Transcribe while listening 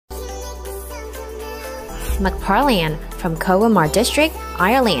McParland from Coamar District,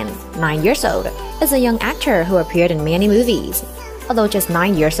 Ireland, 9 years old, is a young actor who appeared in many movies. Although just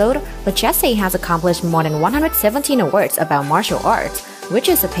 9 years old, but Jessie has accomplished more than 117 awards about martial arts, which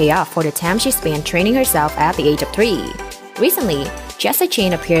is a payoff for the time she spent training herself at the age of 3. Recently, Jessie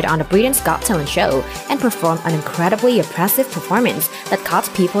Chin appeared on the Britain's Got Talent show and performed an incredibly impressive performance that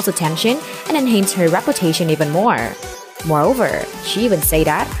caught people's attention and enhanced her reputation even more. Moreover, she even said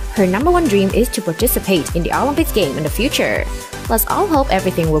that her #1 dream is to participate in the Olympics game in the future. Let's all hope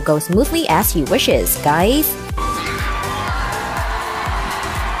everything will go smoothly as she wishes, guys!